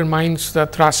pulses determines the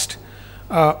thrust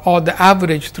or the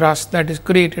average thrust that is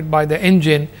created by the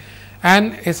engine,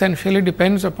 and essentially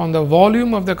depends upon the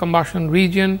volume of the combustion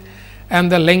region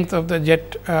and the length of the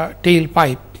jet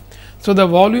tailpipe. So, the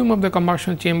volume of the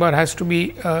combustion chamber has to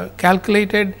be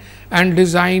calculated and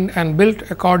designed and built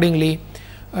accordingly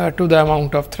to the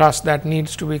amount of thrust that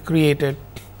needs to be created.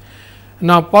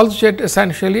 Now, pulse jet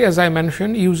essentially, as I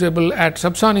mentioned, usable at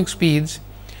subsonic speeds,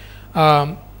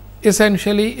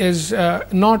 essentially is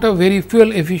not a very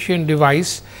fuel efficient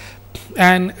device,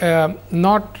 and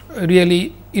not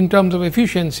really in terms of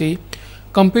efficiency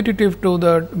competitive to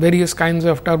the various kinds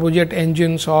of turbojet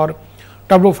engines or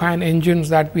turbofan engines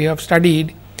that we have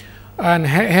studied, and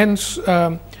hence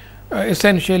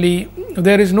essentially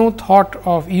there is no thought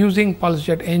of using pulse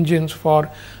jet engines for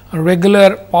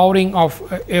regular powering of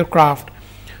aircraft,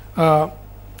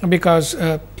 because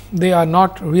they are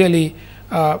not really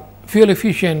fuel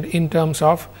efficient in terms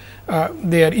of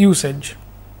their usage.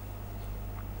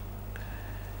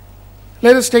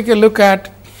 Let us take a look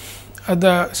at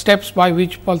the steps by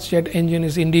which pulse jet engine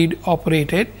is indeed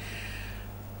operated.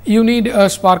 You need a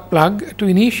spark plug to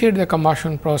initiate the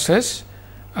combustion process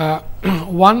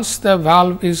once the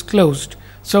valve is closed.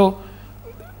 So,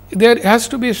 there has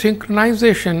to be a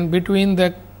synchronization between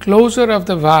the closure of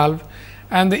the valve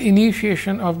and the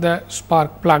initiation of the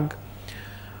spark plug.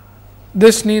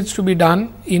 This needs to be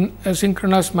done in a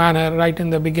synchronous manner right in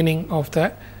the beginning of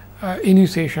the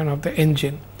initiation of the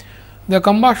engine. The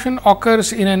combustion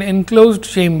occurs in an enclosed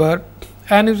chamber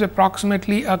and is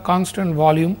approximately a constant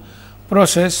volume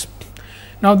process.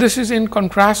 Now, this is in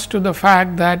contrast to the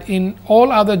fact that in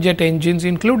all other jet engines,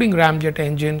 including ramjet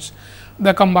engines,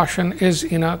 the combustion is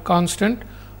in a constant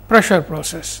pressure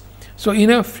process. So, in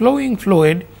a flowing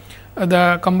fluid,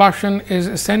 the combustion is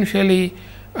essentially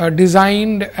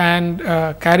designed and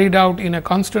carried out in a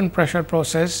constant pressure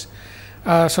process.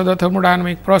 So, the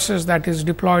thermodynamic process that is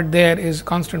deployed there is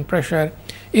constant pressure.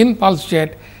 In pulse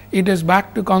jet, it is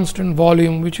back to constant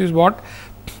volume, which is what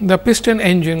the piston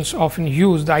engines often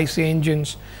use, the IC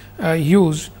engines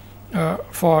use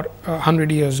for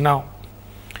 100 years now.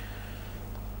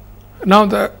 Now,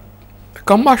 the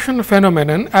combustion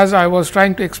phenomenon, as I was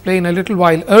trying to explain a little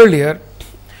while earlier,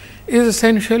 is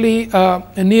essentially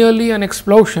nearly an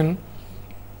explosion,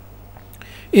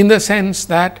 in the sense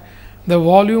that the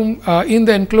volume in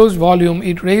the enclosed volume,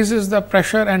 it raises the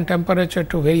pressure and temperature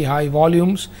to very high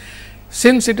volumes.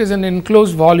 Since it is an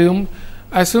enclosed volume,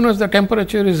 as soon as the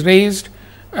temperature is raised,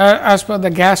 as per the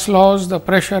gas laws, the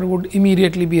pressure would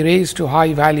immediately be raised to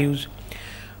high values.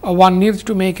 One needs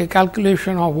to make a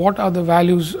calculation of what are the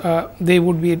values they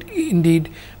would be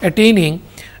indeed attaining,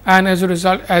 and as a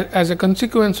result, as a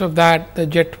consequence of that, the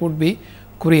jet would be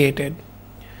created.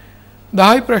 The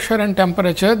high pressure and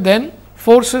temperature then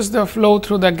forces the flow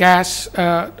through the gas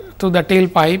through the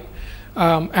tailpipe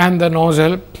and the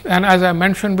nozzle, and as I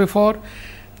mentioned before,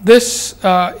 this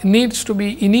needs to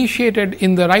be initiated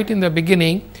in the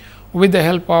beginning with the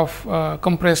help of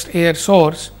compressed air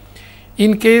source.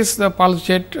 In case the pulse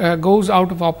jet goes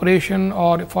out of operation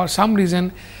or for some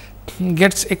reason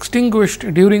gets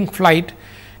extinguished during flight,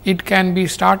 it can be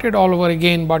started all over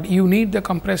again, but you need the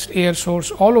compressed air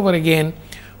source all over again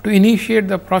to initiate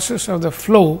the process of the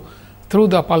flow through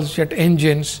the pulse jet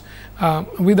engines,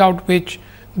 without which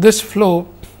this flow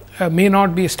may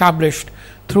not be established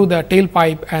through the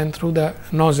tailpipe and through the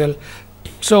nozzle.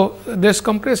 So, this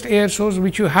compressed air source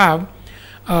which you have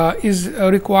is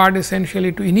required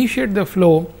essentially to initiate the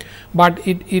flow, but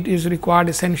it is required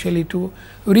essentially to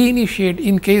reinitiate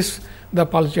in case the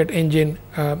pulse jet engine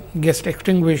gets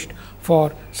extinguished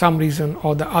for some reason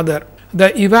or the other.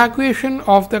 The evacuation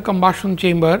of the combustion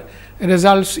chamber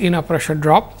results in a pressure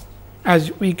drop,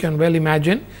 as we can well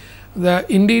imagine.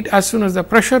 Indeed, as soon as the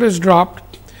pressure is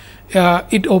dropped,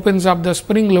 it opens up the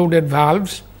spring loaded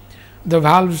valves. The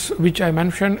valves which I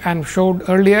mentioned and showed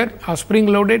earlier are spring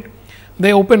loaded.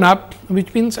 They open up,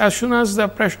 which means as soon as the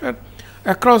pressure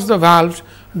across the valves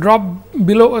drop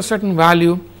below a certain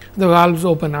value, the valves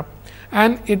open up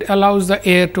and it allows the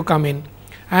air to come in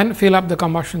and fill up the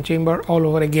combustion chamber all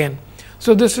over again.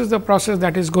 So, this is the process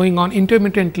that is going on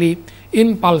intermittently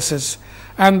in pulses,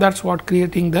 and that is what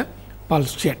creating the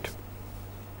pulse jet.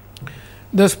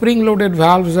 The spring loaded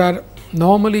valves are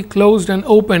normally closed and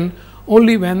open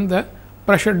only when the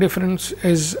pressure difference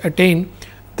is attained.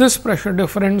 This pressure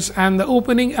difference and the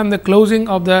opening and the closing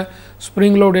of the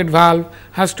spring loaded valve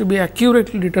has to be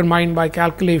accurately determined by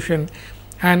calculation,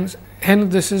 and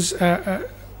hence this is a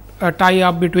tie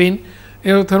up between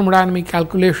aerothermodynamic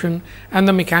calculation and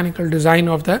the mechanical design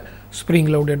of the spring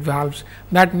loaded valves.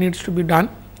 That needs to be done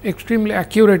extremely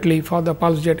accurately for the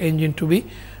pulse jet engine to be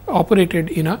operated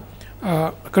in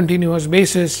a continuous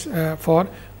basis for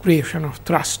creation of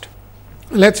thrust.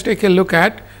 Let us take a look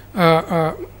at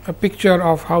a picture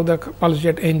of how the pulse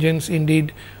jet engines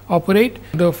indeed operate.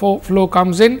 The flow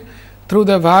comes in through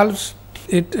the valves,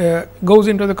 it goes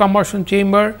into the combustion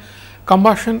chamber,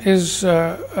 combustion is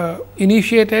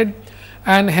initiated,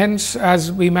 and hence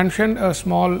as we mentioned a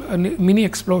small mini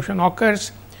explosion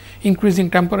occurs,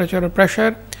 increasing temperature or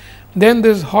pressure. Then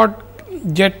this hot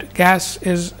jet gas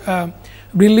is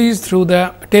released through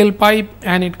the tailpipe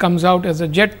and it comes out as a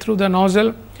jet through the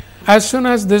nozzle. As soon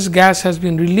as this gas has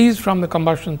been released from the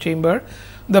combustion chamber,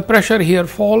 the pressure here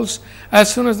falls.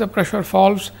 As soon as the pressure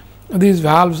falls, these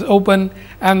valves open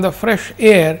and the fresh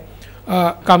air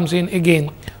comes in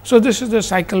again. So, this is the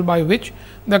cycle by which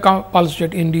the pulse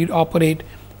jet indeed operate,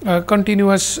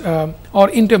 continuous or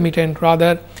intermittent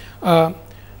rather,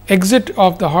 exit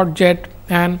of the hot jet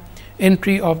and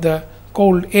entry of the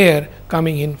cold air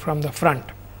coming in from the front.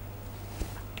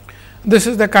 This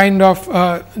is the kind of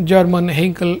German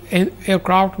Heinkel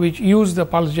aircraft which used the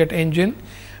pulse jet engine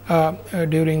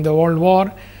during the World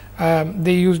War.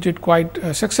 They used it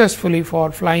quite successfully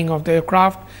for flying of the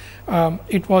aircraft.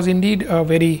 It was indeed a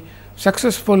very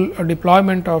successful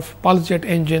deployment of pulse jet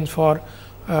engines for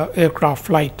aircraft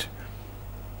flight.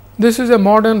 This is a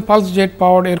modern pulse jet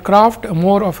powered aircraft,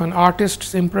 more of an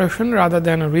artist's impression rather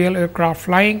than a real aircraft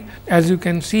flying. As you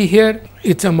can see here,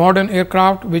 it is a modern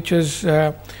aircraft which is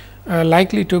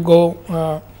likely to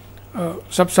go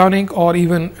subsonic or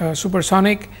even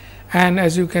supersonic, and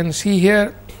as you can see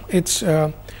here,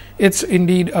 it's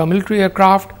indeed a military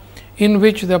aircraft in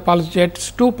which the pulse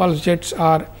jets, 2 pulse jets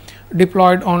are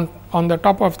deployed on the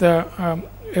top of the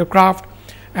aircraft,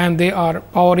 and they are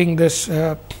powering this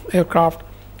aircraft,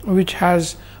 which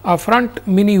has a front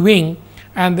mini wing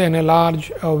and then a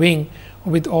large wing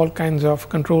with all kinds of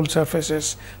control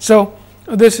surfaces. So,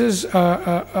 this is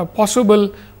a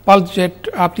possible pulse jet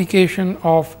application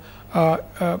of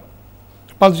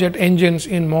pulse jet engines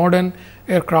in modern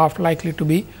aircraft, likely to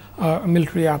be a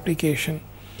military application.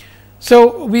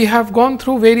 So, we have gone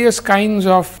through various kinds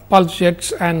of pulse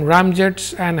jets and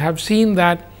ramjets and have seen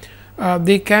that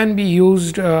they can be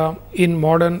used in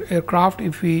modern aircraft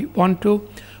if we want to.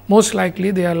 Most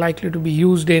likely they are likely to be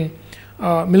used in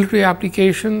military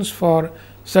applications for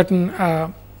certain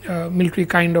military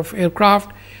kind of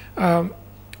aircraft,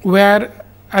 where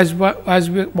as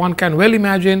one can well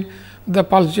imagine, the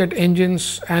pulse jet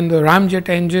engines and the ramjet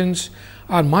engines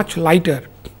are much lighter.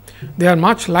 They are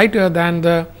much lighter than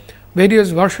the various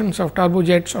versions of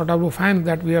turbojets or turbofans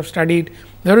that we have studied.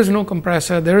 There is no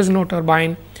compressor, there is no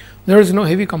turbine, there is no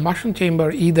heavy combustion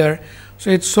chamber either. So,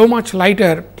 it is so much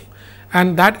lighter,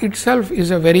 and that itself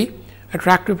is a very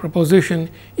attractive proposition,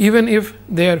 even if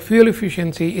their fuel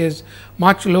efficiency is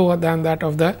much lower than that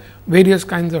of the various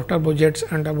kinds of turbojets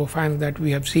and turbofans that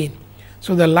we have seen.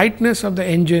 So, the lightness of the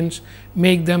engines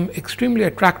make them extremely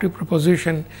attractive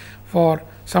proposition for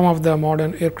some of the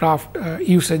modern aircraft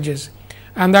usages,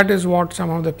 and that is what some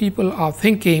of the people are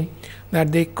thinking,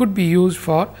 that they could be used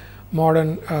for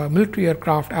modern military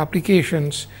aircraft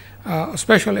applications,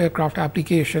 special aircraft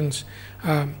applications.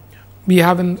 We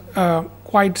haven't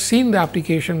quite seen the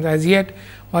applications as yet,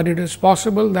 but it is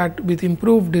possible that with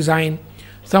improved design,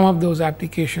 some of those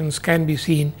applications can be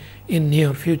seen in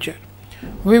near future.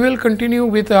 We will continue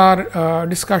with our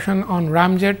discussion on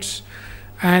ramjets,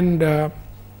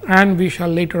 and we shall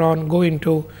later on go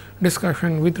into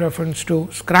discussion with reference to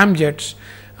scramjets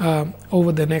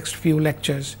over the next few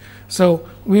lectures. So,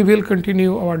 we will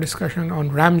continue our discussion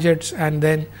on ramjets and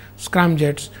then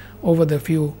scramjets over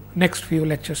the next few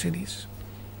lecture series.